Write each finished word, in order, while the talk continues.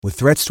With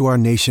threats to our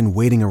nation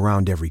waiting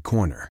around every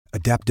corner,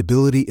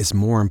 adaptability is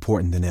more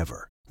important than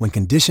ever. When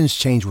conditions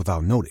change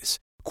without notice,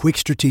 quick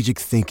strategic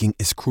thinking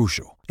is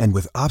crucial. And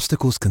with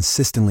obstacles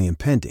consistently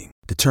impending,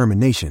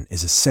 determination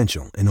is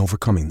essential in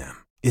overcoming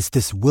them. It's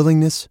this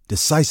willingness,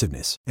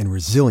 decisiveness, and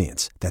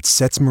resilience that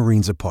sets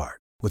Marines apart.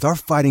 With our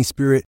fighting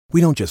spirit, we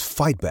don't just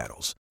fight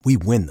battles, we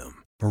win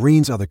them.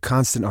 Marines are the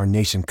constant our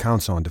nation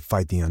counts on to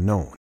fight the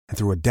unknown. And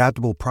through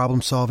adaptable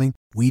problem solving,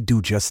 we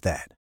do just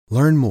that.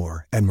 Learn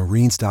more at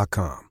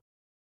marines.com.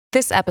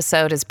 This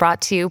episode is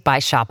brought to you by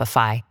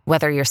Shopify.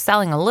 Whether you're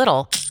selling a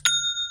little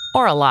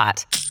or a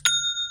lot,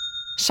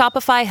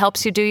 Shopify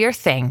helps you do your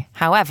thing,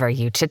 however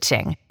you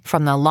cha-ching.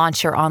 From the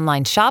launch your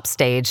online shop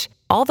stage,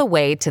 all the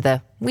way to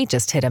the we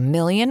just hit 1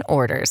 million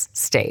orders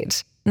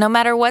stage. No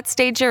matter what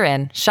stage you're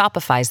in,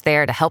 Shopify's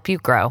there to help you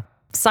grow.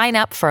 Sign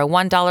up for a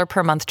 $1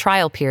 per month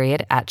trial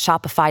period at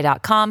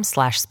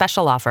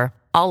shopify.com/special offer,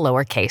 all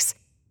lowercase.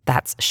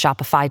 That's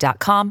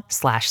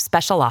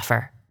shopify.com/special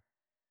offer.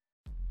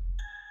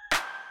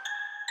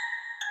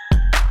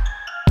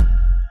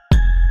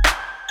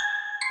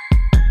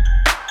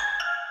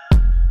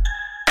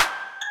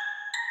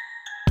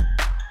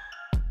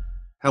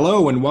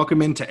 Hello and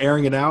welcome into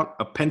Airing It Out,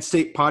 a Penn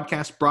State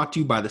podcast brought to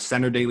you by the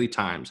Center Daily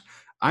Times.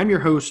 I'm your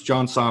host,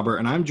 John Sauber,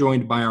 and I'm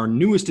joined by our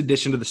newest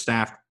addition to the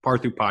staff,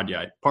 Parth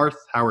Upadhyay. Parth,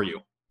 how are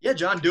you? Yeah,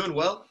 John, doing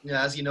well.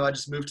 As you know, I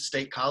just moved to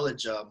State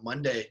College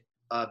Monday.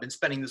 Been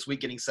spending this week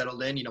getting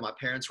settled in. My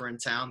parents were in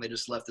town. They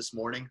just left this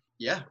morning.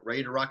 Yeah,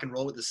 ready to rock and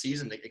roll with the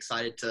season.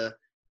 Excited to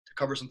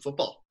cover some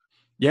football.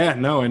 Yeah,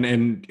 no,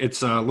 and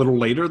it's a little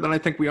later than I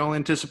think we all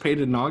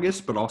anticipated in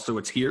August, but also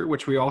it's here,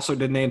 which we also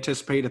didn't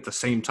anticipate at the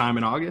same time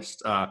in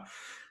August.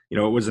 It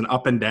was an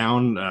up and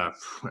down.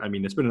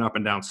 It's been an up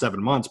and down 7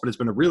 months, but it's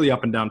been a really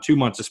up and down 2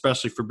 months,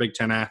 especially for Big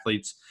Ten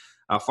athletes.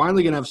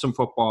 Finally going to have some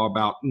football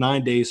about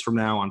 9 days from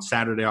now on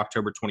Saturday,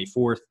 October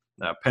 24th.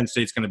 Penn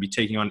State's going to be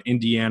taking on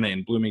Indiana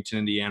in Bloomington,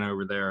 Indiana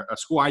over there, a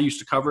school I used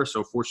to cover,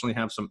 so fortunately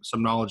have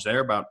some knowledge there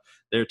about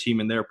their team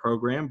and their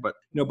program. But,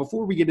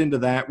 before we get into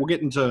that, we'll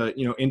get into,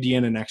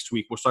 Indiana next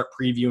week. We'll start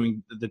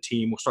previewing the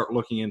team. We'll start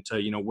looking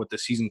into, what the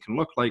season can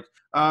look like.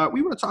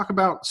 We want to talk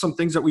about some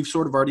things that we've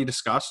sort of already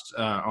discussed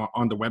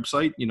on the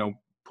website,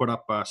 put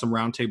up some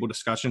roundtable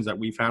discussions that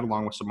we've had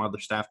along with some other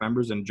staff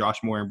members and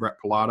Josh Moore and Brett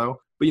Pilato.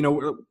 But,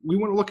 we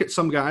want to look at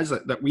some guys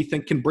that we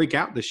think can break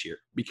out this year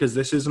because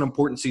this is an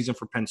important season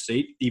for Penn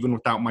State. Even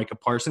without Micah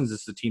Parsons,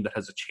 it's the team that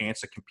has a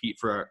chance to compete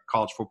for a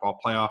college football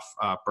playoff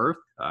berth.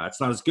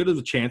 It's not as good of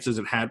a chance as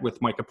it had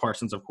with Micah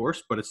Parsons, of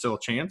course, but it's still a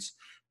chance.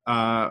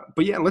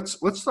 But yeah, let's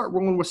start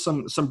rolling with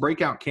some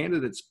breakout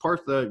candidates.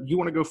 Parth, you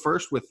want to go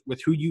first with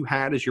who you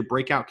had as your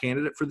breakout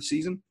candidate for the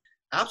season?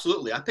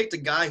 Absolutely. I picked a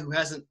guy who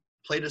hasn't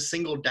played a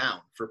single down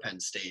for Penn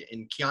State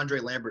in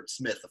Keandre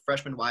Lambert-Smith, a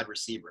freshman wide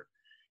receiver.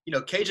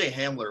 KJ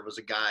Hamler was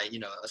a guy,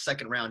 a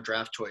second-round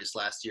draft choice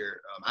last year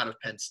out of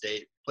Penn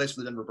State, plays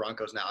for the Denver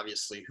Broncos now,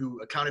 obviously,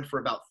 who accounted for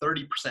about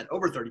 30%,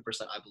 over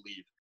 30%, I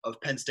believe, of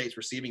Penn State's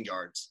receiving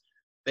yards.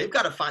 They've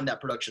got to find that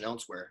production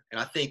elsewhere.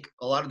 And I think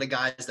a lot of the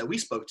guys that we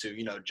spoke to,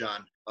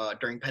 John,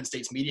 during Penn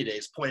State's media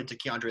days pointed to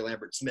Keandre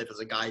Lambert-Smith as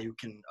a guy who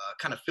can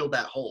kind of fill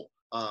that hole.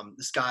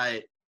 This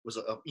guy was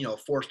a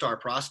four-star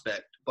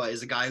prospect, but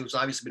is a guy who's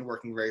obviously been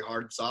working very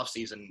hard this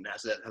offseason and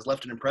has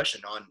left an impression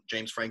on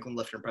James Franklin,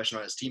 left an impression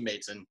on his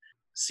teammates, and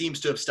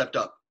seems to have stepped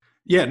up.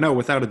 Yeah, no,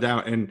 without a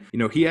doubt. And,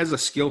 he has a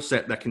skill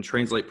set that can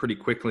translate pretty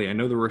quickly. I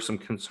know there were some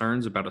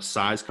concerns about his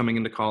size coming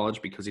into college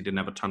because he didn't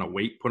have a ton of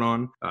weight put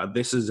on.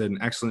 This is an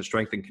excellent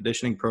strength and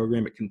conditioning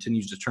program. It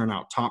continues to turn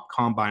out top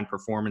combine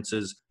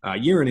performances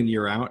year in and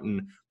year out.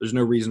 And there's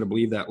no reason to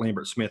believe that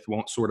Lambert-Smith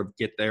won't sort of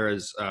get there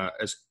as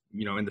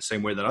in the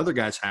same way that other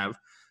guys have.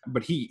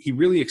 But he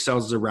really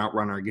excels as a route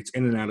runner, gets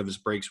in and out of his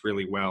breaks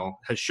really well,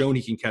 has shown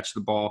he can catch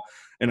the ball.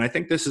 And I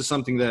think this is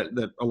something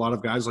that a lot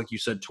of guys, like you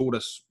said, told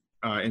us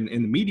in the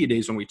media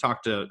days when we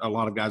talked to a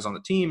lot of guys on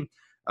the team.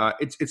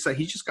 It's that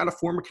he's just got to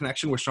form a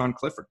connection with Sean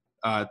Clifford.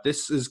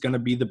 This is going to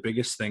be the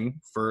biggest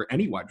thing for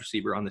any wide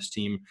receiver on this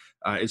team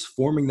is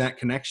forming that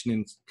connection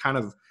and kind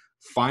of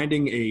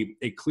finding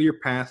a clear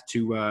path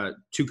to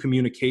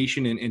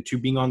communication and to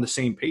being on the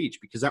same page,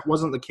 because that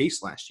wasn't the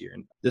case last year.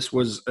 And this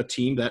was a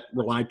team that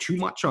relied too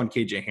much on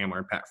KJ Hamler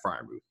and Pat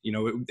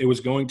Freiermuth. It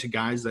was going to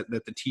guys that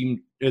the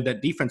team,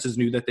 that defenses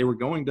knew that they were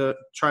going to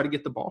try to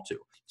get the ball to.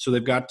 So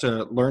they've got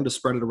to learn to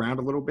spread it around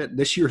a little bit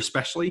this year,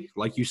 especially.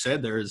 Like you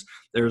said, there's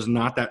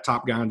not that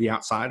top guy on the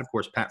outside. Of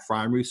course, Pat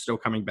Freiermuth still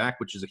coming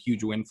back, which is a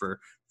huge win for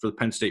the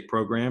Penn State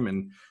program.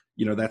 And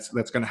that's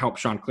going to help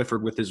Sean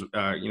Clifford with his,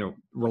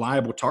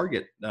 reliable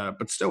target.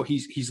 But still,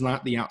 he's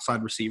not the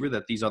outside receiver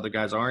that these other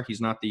guys are. He's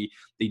not the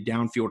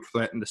downfield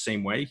threat in the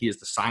same way. He has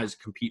the size to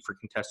compete for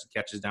contested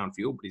catches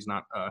downfield, but he's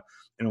not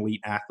an elite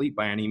athlete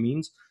by any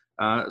means.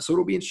 So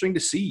it'll be interesting to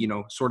see,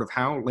 sort of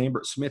how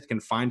Lambert-Smith can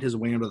find his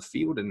way onto the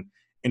field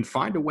and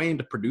find a way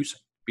into producing,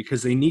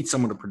 because they need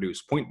someone to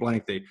produce. Point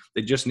blank, they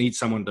just need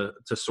someone to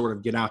sort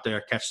of get out there,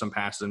 catch some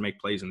passes, and make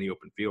plays in the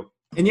open field.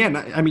 And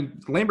yeah, I mean,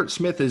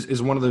 Lambert-Smith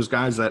is one of those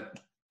guys that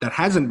that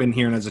hasn't been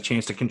here and has a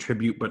chance to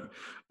contribute. But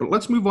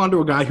let's move on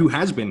to a guy who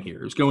has been here,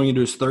 who's going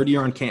into his third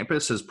year on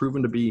campus, has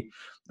proven to be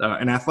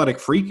an athletic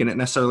freak, and it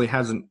necessarily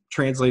hasn't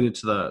translated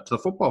to the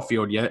football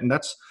field yet. And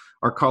that's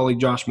our colleague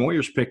Josh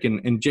Moyer's pick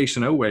in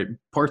Jayson Oweh.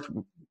 Parth,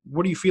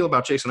 what do you feel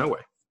about Jayson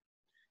Oweh?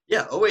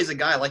 Yeah, Oweh's a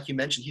guy, like you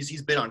mentioned,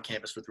 he's been on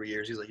campus for 3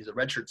 years. He's a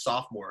redshirt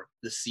sophomore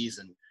this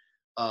season.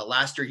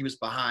 Last year he was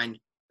behind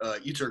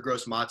Yetur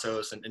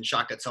Gross-Matos and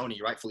Shaka Toney,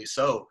 rightfully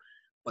so.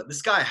 But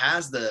this guy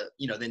has the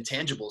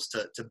intangibles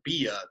to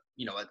be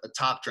a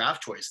top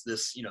draft choice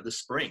this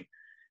spring.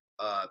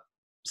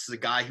 This is a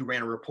guy who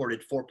ran a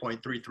reported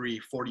 4.33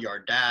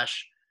 40-yard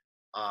dash.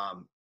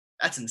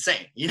 That's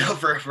insane,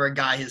 for a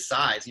guy his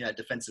size, at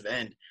defensive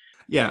end.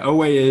 Yeah,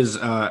 Oweh is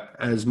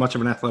as much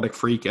of an athletic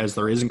freak as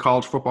there is in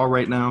college football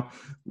right now.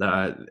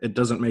 It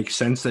doesn't make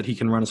sense that he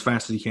can run as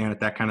fast as he can at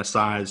that kind of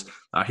size.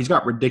 He's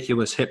got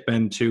ridiculous hip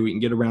bend too. He can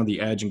get around the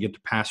edge and get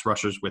to pass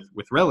rushers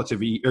with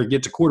relative ease, or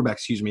get to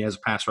quarterbacks, as a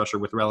pass rusher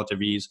with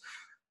relative ease.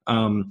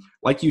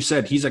 Like you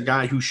said, he's a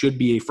guy who should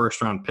be a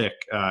first-round pick,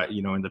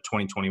 in the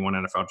 2021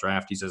 NFL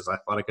draft. He's as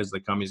athletic as they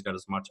come. He's got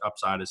as much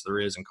upside as there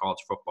is in college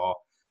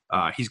football.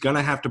 He's going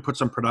to have to put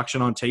some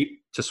production on tape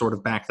to sort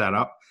of back that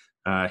up.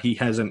 He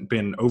hasn't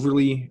been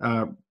overly,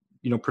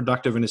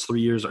 productive in his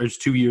 3 years or his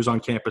 2 years on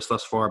campus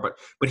thus far,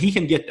 but he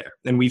can get there.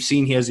 And we've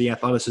seen he has the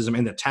athleticism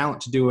and the talent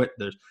to do it.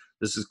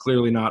 This is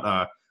clearly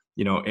not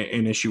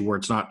an issue where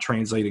it's not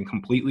translating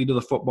completely to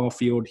the football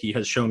field. He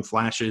has shown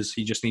flashes.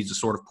 He just needs to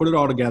sort of put it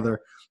all together.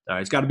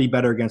 He's got to be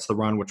better against the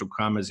run, which will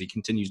come as he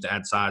continues to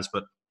add size.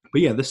 But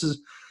yeah, this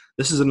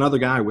is another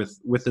guy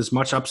with as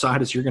much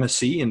upside as you're going to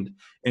see,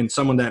 and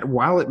someone that,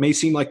 while it may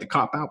seem like the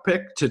cop-out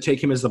pick to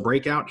take him as the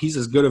breakout, he's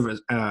as good of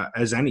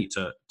as any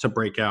to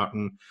break out.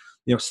 And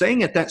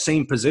staying at that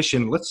same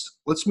position,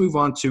 let's move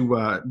on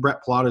to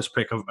Brett Plata's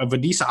pick of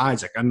Adisa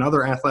Isaac,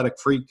 another athletic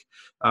freak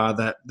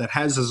that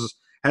has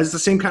the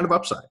same kind of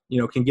upside.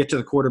 Can get to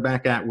the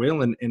quarterback at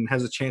will and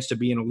has a chance to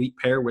be an elite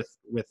pair with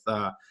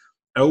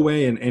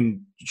Oweh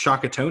and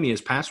Shaka Toney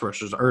as pass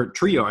rushers, or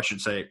trio, I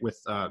should say, with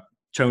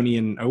Toney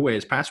and Oweh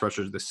as pass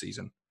rushers this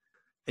season.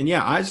 And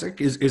yeah,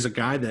 Isaac is a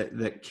guy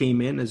that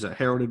came in as a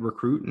heralded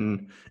recruit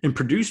and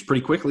produced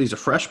pretty quickly as a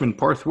freshman.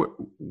 Parth,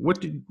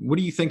 what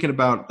are you thinking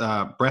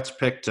about Brett's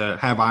pick to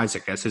have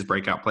Isaac as his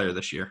breakout player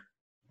this year?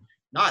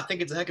 No, I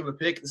think it's a heck of a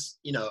pick.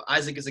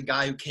 Isaac is a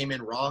guy who came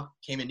in raw,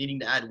 came in needing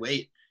to add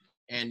weight.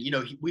 And,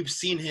 we've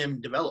seen him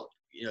develop,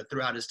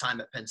 throughout his time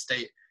at Penn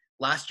State.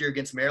 Last year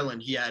against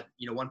Maryland, he had,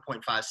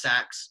 1.5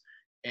 sacks.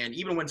 And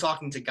even when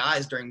talking to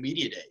guys during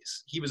media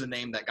days, he was a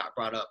name that got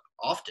brought up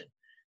often.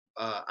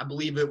 I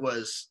believe it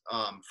was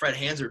Fred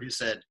Hansard who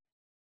said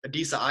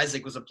Adisa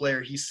Isaac was a player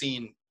he's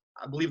seen,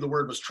 I believe the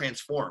word was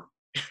transform,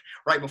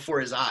 right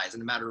before his eyes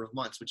in a matter of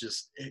months, which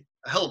is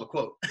a hell of a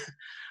quote.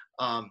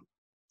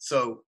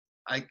 So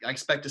I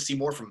expect to see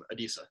more from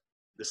Adisa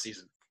this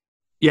season.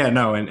 Yeah,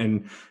 no,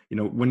 and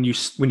when you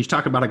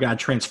talk about a guy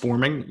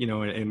transforming,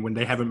 and when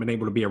they haven't been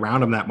able to be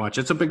around him that much,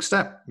 it's a big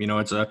step.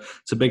 It's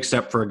a big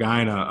step for a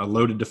guy in a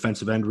loaded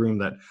defensive end room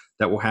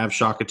that will have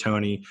Shaka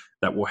Toney,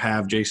 that will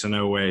have Jayson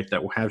Oweh,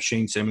 that will have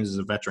Shane Simmons as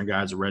a veteran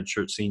guy, as a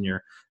redshirt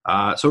senior.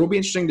 So it'll be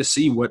interesting to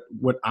see what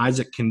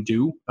Isaac can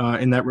do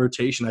in that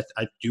rotation.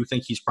 I do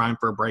think he's primed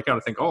for a breakout.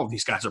 I think all of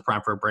these guys are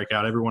primed for a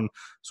breakout. Everyone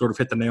sort of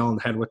hit the nail on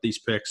the head with these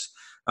picks.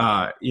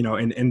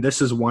 And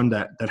this is one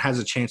that has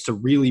a chance to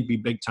really be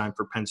big time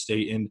for Penn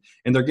State,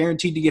 and they're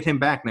guaranteed to get him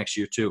back next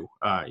year too.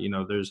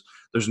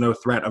 There's no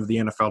threat of the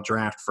NFL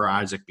draft for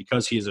Isaac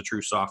because he is a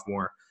true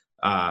sophomore,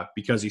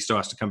 because he still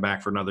has to come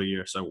back for another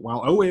year. So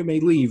while Oweh may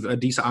leave,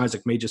 Adisa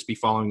Isaac may just be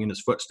following in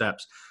his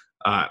footsteps.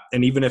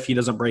 And even if he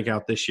doesn't break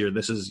out this year,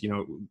 this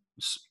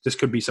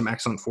could be some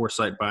excellent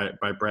foresight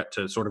by Brett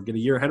to sort of get a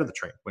year ahead of the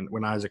train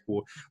when Isaac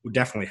will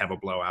definitely have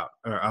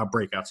a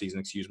breakout season,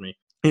 excuse me.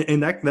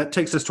 And that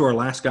takes us to our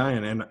last guy,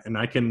 and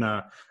I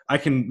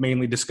can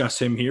mainly discuss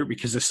him here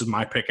because this is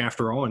my pick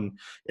after all, and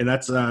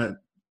that's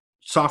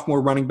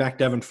sophomore running back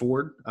Devin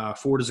Ford.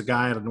 Ford is a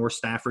guy out of North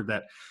Stafford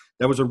that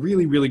was a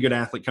really, really good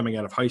athlete coming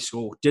out of high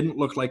school. Didn't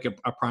look like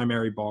a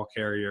primary ball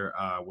carrier.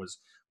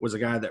 Was a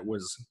guy that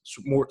was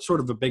more sort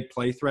of a big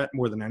play threat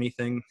more than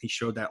anything. He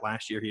showed that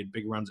last year. He had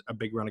a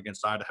big run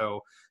against Idaho.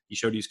 He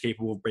showed he's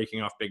capable of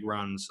breaking off big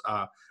runs.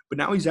 But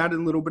now he's added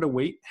a little bit of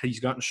weight. He's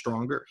gotten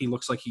stronger. He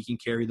looks like he can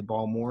carry the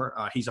ball more.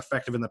 He's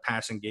effective in the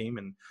passing game.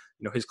 And,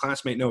 his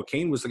classmate Noah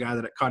Cain was the guy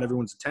that caught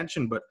everyone's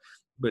attention. But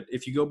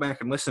if you go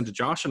back and listen to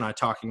Josh and I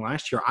talking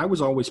last year, I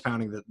was always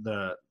pounding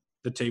the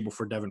table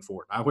for Devin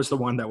Ford. I was the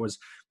one that was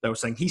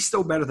saying he's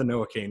still better than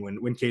Noah Cain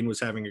when Cain was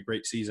having a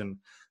great season.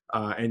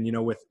 And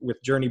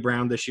with Journey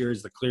Brown this year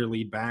as the clear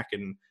lead back,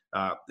 and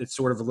it's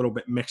sort of a little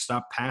bit mixed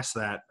up past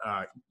that.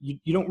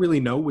 You don't really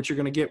know what you're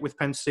going to get with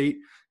Penn State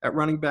at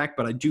running back,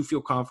 but I do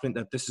feel confident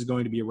that this is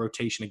going to be a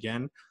rotation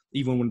again.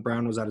 Even when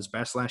Brown was at his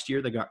best last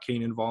year, they got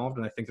Kane involved,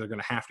 and I think they're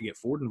going to have to get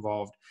Ford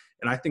involved.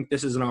 And I think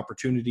this is an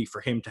opportunity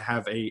for him to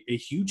have a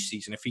huge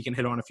season if he can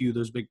hit on a few of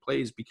those big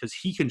plays, because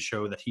he can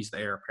show that he's the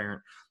heir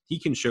apparent. He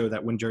can show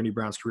that when Journey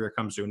Brown's career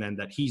comes to an end,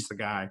 that he's the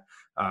guy,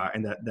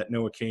 and that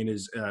Noah Kane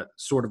is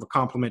sort of a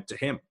compliment to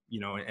him,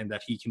 and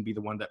that he can be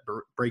the one that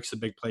breaks the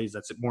big plays,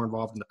 that's more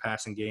involved in the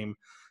passing game.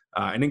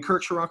 And in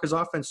Kirk Ciarrocca's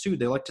offense, too,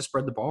 they like to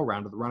spread the ball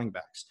around to the running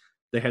backs.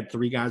 They had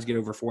 3 guys get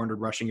over 400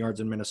 rushing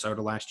yards in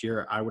Minnesota last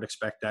year. I would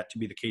expect that to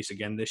be the case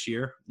again this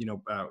year.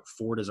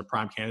 Ford is a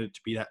prime candidate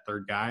to be that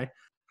third guy.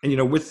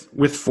 And,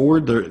 with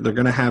Ford, they're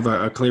going to have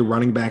a clear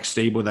running back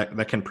stable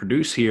that can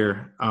produce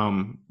here.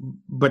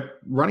 But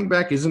running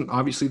back isn't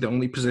obviously the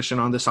only position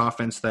on this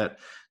offense that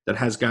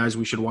has guys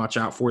we should watch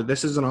out for.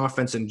 This is an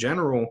offense in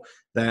general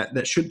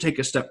that should take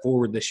a step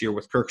forward this year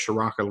with Kirk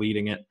Ciarrocca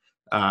leading it.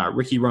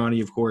 Ricky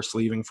Ronnie, of course,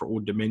 leaving for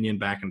Old Dominion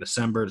back in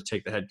December to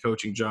take the head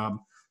coaching job.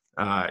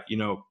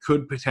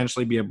 Could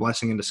potentially be a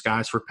blessing in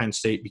disguise for Penn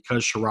State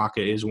because Ciarrocca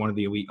is one of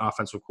the elite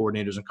offensive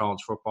coordinators in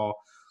college football.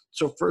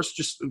 So first,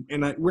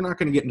 we're not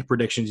going to get into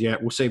predictions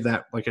yet. We'll save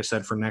that, like I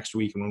said, for next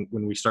week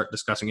when we start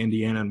discussing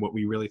Indiana and what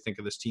we really think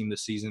of this team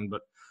this season.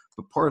 But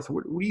Parth,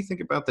 what do you think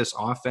about this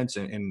offense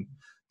and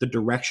the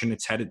direction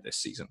it's headed this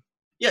season?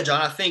 Yeah,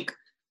 John, I think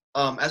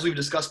as we've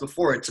discussed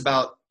before, it's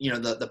about,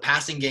 the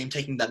passing game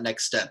taking that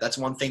next step. That's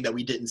one thing that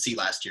we didn't see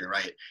last year,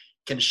 right?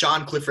 Can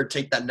Sean Clifford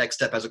take that next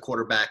step as a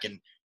quarterback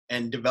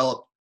and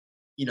develop,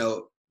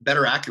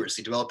 better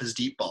accuracy, develop his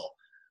deep ball?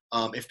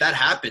 If that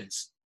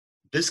happens,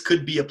 this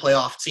could be a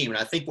playoff team. And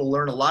I think we'll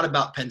learn a lot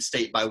about Penn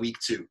State by week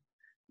 2.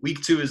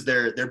 Week 2 is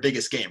their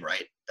biggest game,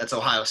 right? That's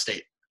Ohio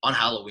State on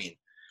Halloween.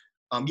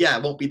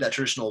 It won't be that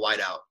traditional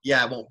whiteout.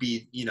 Yeah, it won't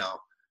be,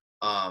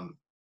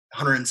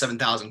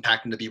 107,000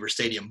 packed into Beaver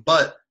Stadium.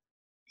 But,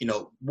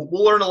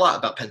 we'll learn a lot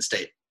about Penn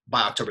State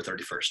by October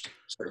 31st,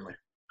 certainly.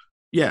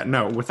 Yeah,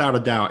 no, without a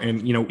doubt.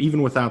 And,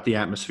 even without the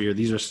atmosphere,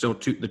 these are still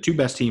the two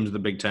best teams of the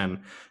Big Ten,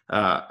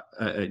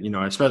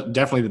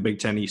 definitely the Big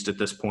Ten East at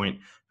this point,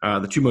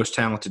 the 2 most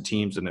talented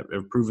teams, and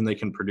have proven they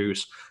can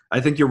produce. I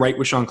think you're right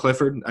with Sean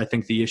Clifford. I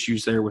think the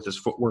issues there with his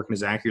footwork and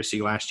his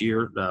accuracy last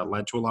year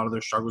led to a lot of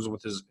their struggles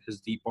with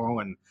his deep ball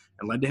and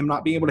led to him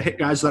not being able to hit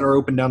guys that are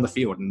open down the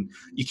field. And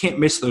you can't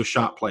miss those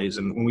shot plays.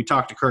 And when we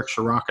talked to Kirk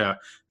Ciarrocca,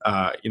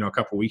 a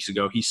couple of weeks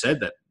ago, he said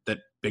that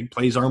big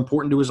plays are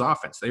important to his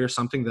offense. They are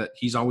something that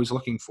he's always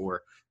looking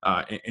for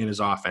in his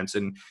offense.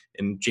 And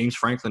James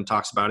Franklin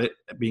talks about it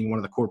being one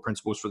of the core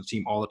principles for the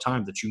team all the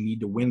time, that you need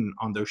to win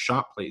on those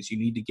shot plays. You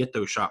need to get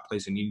those shot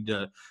plays, and you need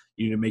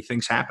to make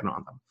things happen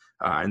on them.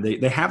 And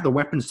they have the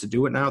weapons to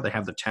do it now. They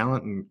have the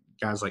talent, and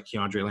guys like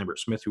Keandre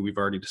Lambert-Smith, who we've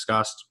already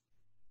discussed,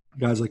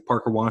 guys like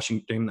Parker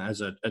Washington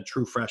as a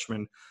true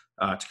freshman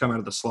to come out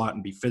of the slot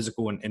and be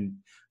physical and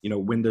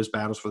win those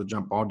battles for the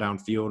jump ball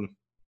downfield.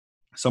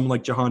 Someone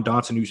like Jahan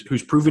Dotson,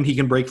 who's proven he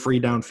can break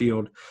free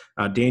downfield.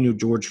 Daniel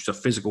George, who's a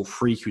physical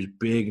freak, who's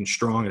big and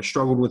strong, has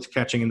struggled with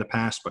catching in the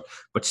past,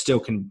 but still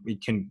can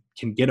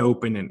get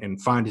open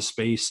and find his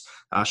space.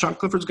 Sean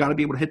Clifford's got to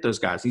be able to hit those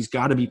guys. He's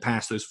got to be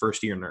past those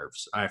first-year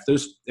nerves.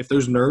 If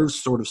those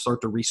nerves sort of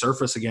start to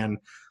resurface again,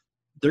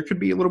 there could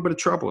be a little bit of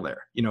trouble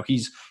there.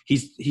 He's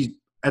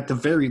at the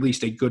very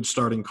least a good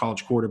starting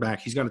college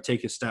quarterback. He's got to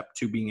take a step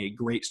to being a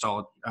great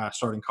solid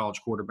starting college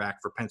quarterback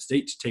for Penn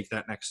State to take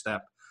that next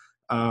step.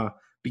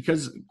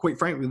 Because quite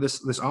frankly,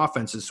 this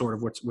offense is sort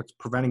of what's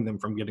preventing them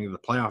from getting to the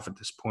playoff at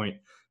this point.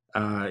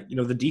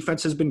 The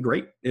defense has been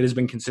great. It has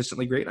been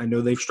consistently great. I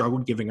know they've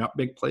struggled giving up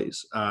big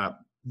plays.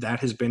 That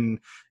has been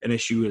an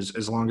issue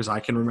as long as I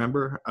can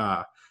remember.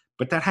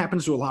 But that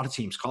happens to a lot of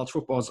teams. College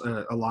football is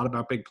a lot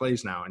about big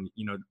plays now. And,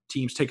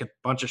 teams take a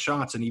bunch of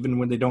shots, and even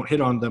when they don't hit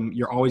on them,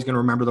 you're always going to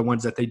remember the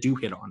ones that they do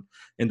hit on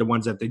and the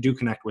ones that they do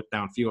connect with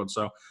downfield.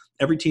 So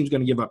every team's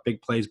going to give up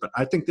big plays. But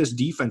I think this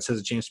defense has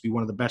a chance to be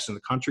one of the best in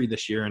the country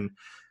this year. And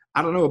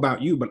I don't know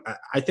about you, but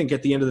I think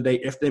at the end of the day,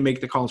 if they make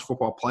the college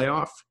football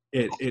playoff,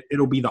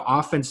 it'll be the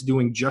offense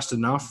doing just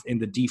enough and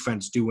the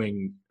defense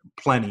doing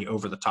plenty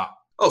over the top.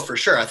 Oh, for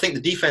sure. I think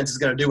the defense is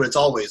going to do what it's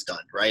always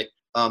done, right?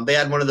 They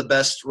had one of the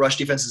best rush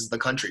defenses in the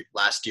country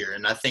last year,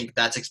 and I think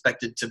that's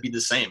expected to be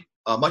the same,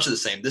 much of the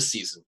same this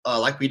season.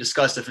 Like we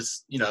discussed, if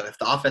the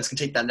offense can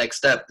take that next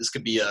step, this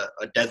could be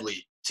a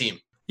deadly team.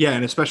 Yeah,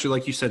 and especially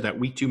like you said, that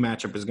week 2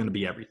 matchup is going to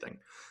be everything.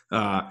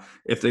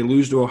 If they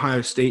lose to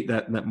Ohio State,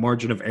 that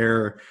margin of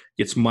error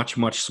gets much,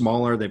 much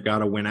smaller. They've got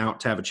to win out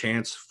to have a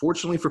chance.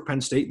 Fortunately for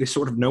Penn State, they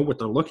sort of know what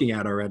they're looking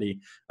at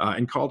already.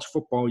 In college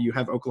football, you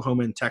have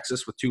Oklahoma and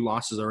Texas with 2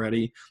 losses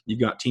already.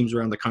 You've got teams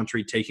around the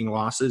country taking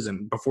losses,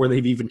 and before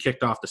they've even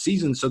kicked off the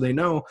season, so they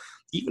know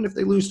even if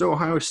they lose to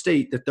Ohio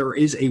State, that there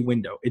is a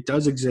window. It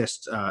does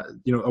exist.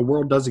 A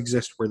world does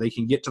exist where they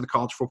can get to the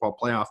college football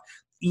playoff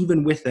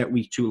even with that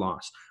week 2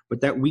 loss. But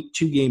that week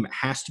 2 game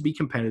has to be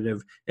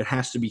competitive. It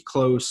has to be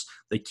close.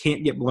 They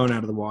can't get blown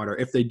out of the water.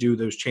 If they do,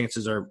 those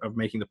chances of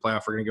making the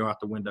playoff are going to go out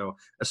the window,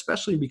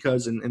 especially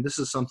because, and this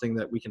is something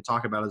that we can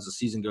talk about as the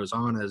season goes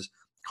on, as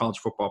college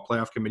football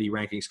playoff committee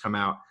rankings come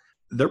out,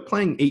 they're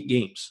playing 8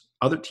 games.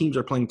 Other teams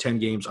are playing 10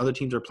 games. Other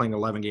teams are playing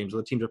 11 games.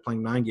 Other teams are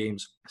playing 9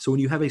 games. So when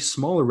you have a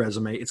smaller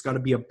resume, it's got to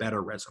be a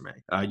better resume.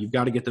 You've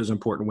got to get those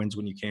important wins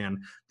when you can.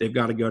 They've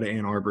got to go to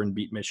Ann Arbor and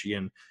beat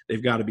Michigan.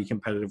 They've got to be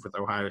competitive with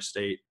Ohio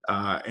State.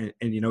 And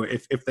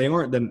if they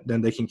aren't,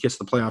 then they can kiss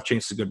the playoff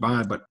chances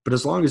goodbye. But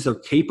as long as they're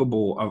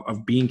capable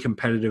of being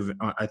competitive,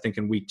 I think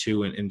in week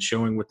 2 and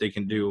showing what they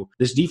can do,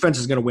 this defense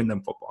is going to win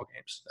them football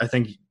games. I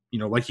think,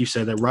 like you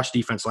said, that rush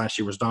defense last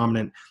year was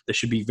dominant. They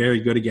should be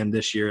very good again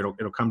this year.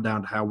 It'll come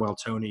down to how well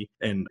Tony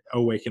and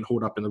Oweh can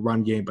hold up in the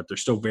run game, but they're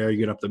still very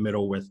good up the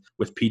middle with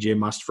PJ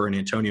Mustipher and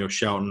Antonio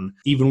Shelton.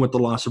 Even with the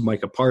loss of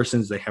Micah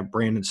Parsons, they have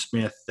Brandon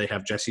Smith, they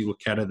have Jesse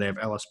Luketa, they have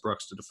Ellis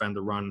Brooks to defend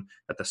the run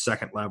at the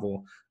second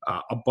level.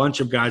 A bunch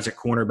of guys at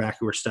cornerback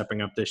who are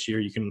stepping up this year.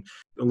 You can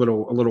a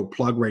little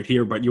plug right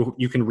here, but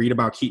you can read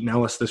about Keaton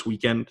Ellis this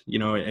weekend,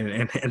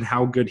 and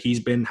how good he's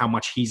been, how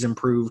much he's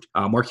improved.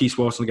 Marquise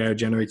Wilson, the guy who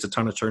generates a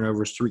ton of turnovers.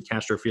 Tariq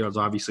Castro-Fields,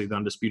 obviously the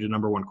undisputed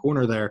number 1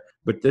 corner there.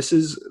 But this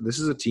is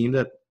a team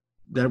that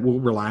will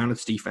rely on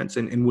its defense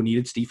and will need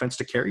its defense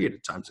to carry it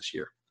at times this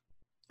year.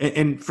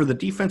 And for the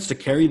defense to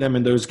carry them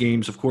in those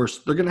games, of course,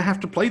 they're going to have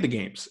to play the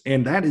games.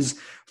 And that is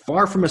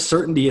far from a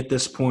certainty at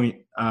this point.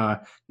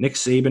 Nick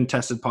Saban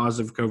tested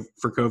positive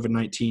for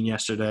COVID-19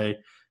 yesterday.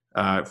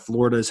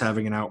 Florida is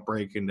having an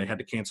outbreak, and they had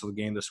to cancel the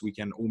game this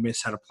weekend. Ole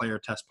Miss had a player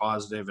test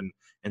positive,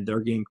 and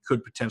their game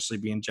could potentially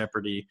be in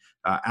jeopardy.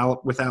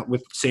 With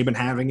Saban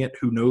having it,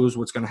 who knows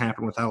what's going to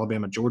happen with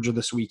Alabama, Georgia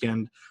this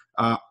weekend.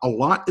 A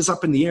lot is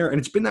up in the air, and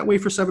it's been that way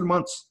for 7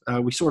 months.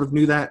 We sort of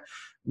knew that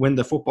when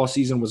the football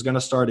season was going to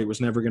start, it was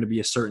never going to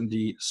be a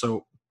certainty.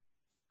 So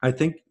I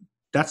think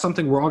that's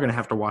something we're all going to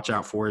have to watch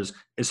out for is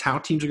how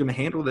teams are going to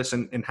handle this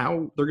and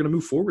how they're going to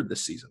move forward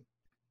this season.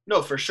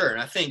 No, for sure.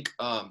 And I think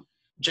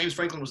James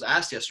Franklin was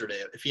asked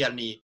yesterday if he had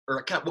any –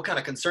 or what kind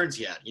of concerns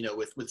he had,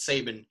 with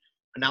Saban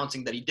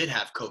announcing that he did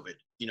have COVID,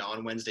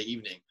 on Wednesday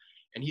evening.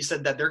 And he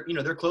said that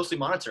they're closely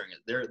monitoring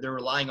it. They're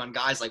relying on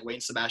guys like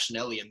Wayne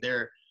Sebastianelli and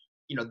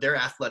their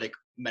athletic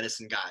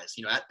medicine guys,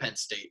 at Penn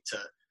State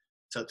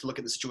to look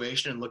at the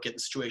situation and look at the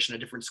situation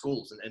at different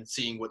schools and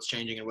seeing what's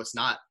changing and what's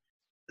not.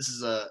 This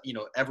is a,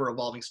 ever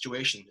evolving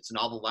situation. It's a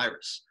novel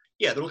virus.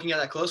 Yeah, they're looking at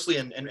that closely.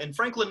 And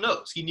Franklin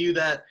knows. He knew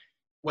that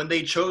when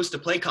they chose to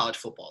play college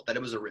football, that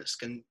it was a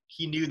risk. And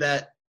he knew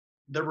that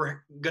there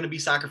were going to be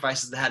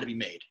sacrifices that had to be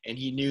made. And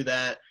he knew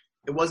that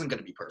it wasn't going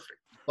to be perfect.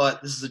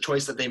 But this is a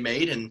choice that they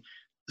made, and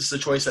this is a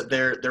choice that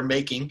they're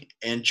making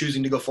and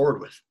choosing to go forward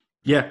with.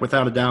 Yeah,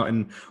 without a doubt.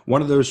 And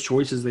one of those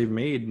choices they've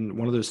made and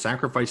one of those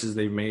sacrifices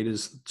they've made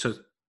is to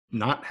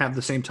not have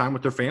the same time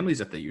with their families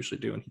that they usually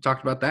do. And he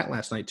talked about that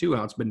last night too,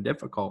 how it's been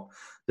difficult.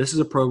 This is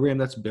a program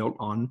that's built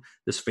on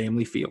this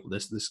family feel,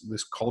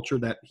 this culture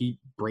that he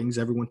brings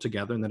everyone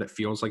together and that it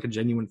feels like a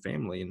genuine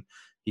family. And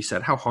he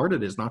said how hard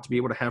it is not to be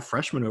able to have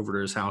freshmen over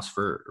to his house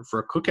for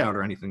a cookout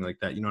or anything like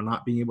that.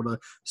 Not being able to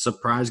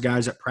surprise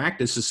guys at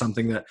practice is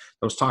something that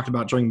was talked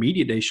about during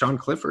media day. Sean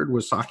Clifford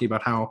was talking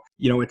about how,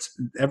 it's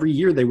every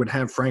year they would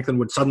have Franklin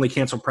would suddenly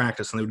cancel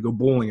practice and they would go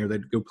bowling or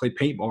they'd go play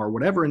paintball or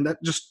whatever. And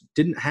that just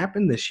didn't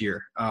happen this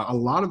year. A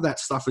lot of that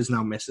stuff is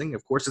now missing.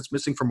 Of course, it's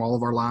missing from all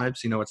of our lives.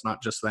 It's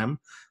not just them.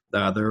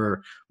 There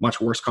are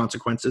much worse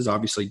consequences,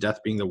 obviously death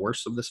being the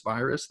worst of this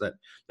virus that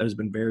has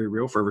been very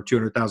real for over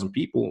 200,000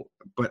 people.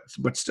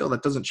 But still,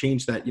 that doesn't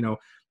change that,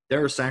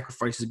 there are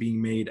sacrifices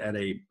being made at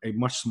a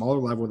much smaller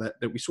level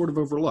that we sort of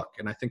overlook.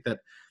 And I think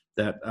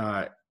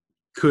that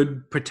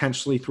could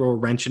potentially throw a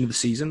wrench into the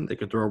season. They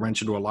could throw a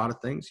wrench into a lot of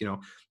things.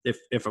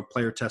 If a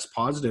player tests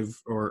positive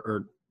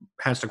or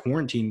has to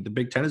quarantine, the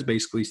Big Ten has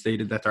basically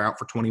stated that they're out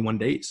for 21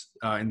 days.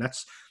 And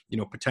that's,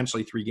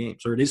 potentially 3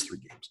 games, or it is 3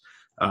 games.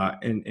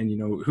 And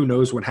who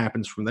knows what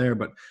happens from there,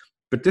 but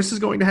this is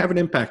going to have an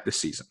impact this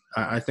season.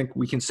 I think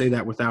we can say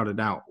that without a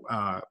doubt.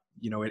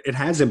 It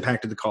has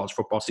impacted the college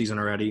football season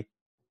already.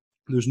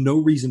 There's no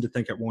reason to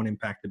think it won't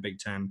impact the Big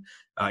Ten,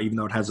 even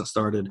though it hasn't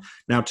started.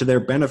 Now, to their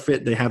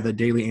benefit, they have the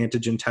daily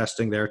antigen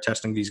testing. They're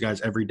testing these guys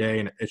every day,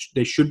 and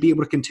they should be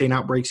able to contain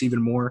outbreaks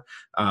even more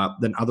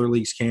than other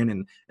leagues can.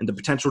 And the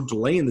potential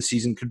delay in the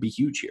season could be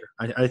huge here.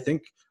 I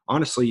think,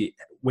 honestly,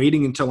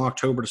 waiting until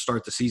October to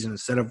start the season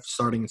instead of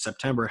starting in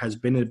September has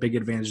been a big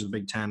advantage of the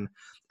Big Ten,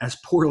 as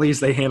poorly as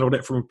they handled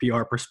it from a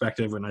PR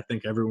perspective. And I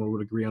think everyone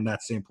would agree on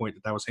that standpoint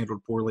that was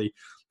handled poorly.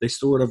 They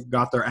sort of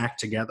got their act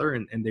together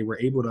and they were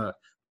able to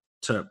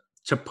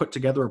put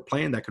together a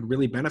plan that could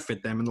really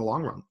benefit them in the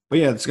long run. But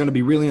yeah, it's going to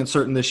be really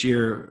uncertain this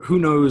year. Who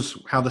knows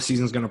how the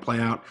season's going to play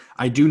out?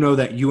 I do know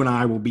that you and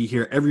I will be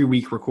here every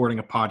week recording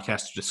a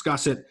podcast to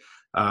discuss it.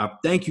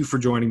 Thank you for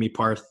joining me,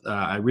 Parth.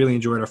 I really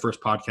enjoyed our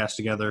first podcast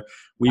together.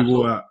 We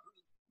will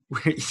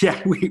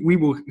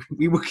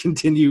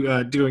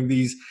continue doing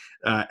these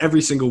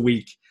every single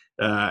week.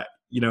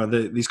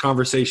 These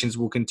conversations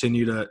will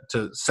continue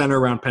to center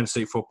around Penn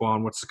State football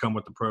and what's to come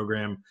with the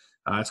program.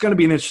 It's going to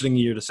be an interesting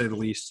year, to say the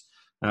least.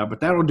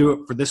 But that'll do it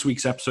for this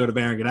week's episode of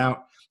Airing It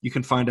Out. You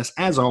can find us,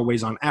 as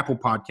always, on Apple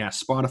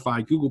Podcasts,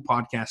 Spotify, Google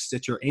Podcasts,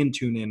 Stitcher, and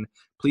TuneIn.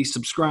 Please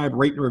subscribe,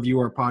 rate, and review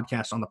our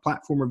podcast on the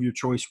platform of your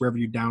choice. Wherever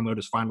you download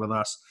is fine with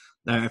us.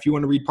 If you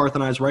want to read Parth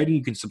and I's writing,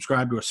 you can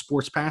subscribe to a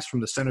Sports Pass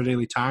from the Center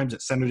Daily Times at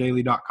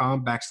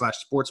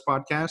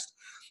centerdaily.com/sportspodcast.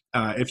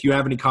 If you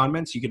have any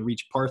comments, you can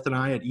reach Parth and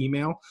I at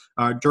email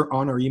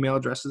on our email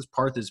addresses.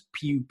 Parth is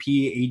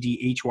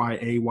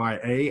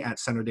PUPADHYAYA at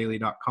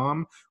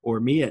centerdaily.com, or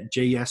me at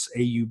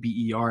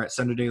JSAUBER at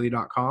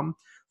centerdaily.com.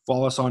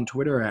 Follow us on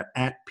Twitter at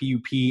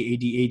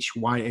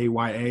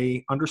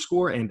PUPADHYAYA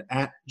 _ and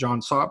at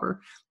John Sauber.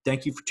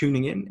 Thank you for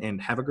tuning in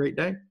and have a great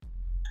day.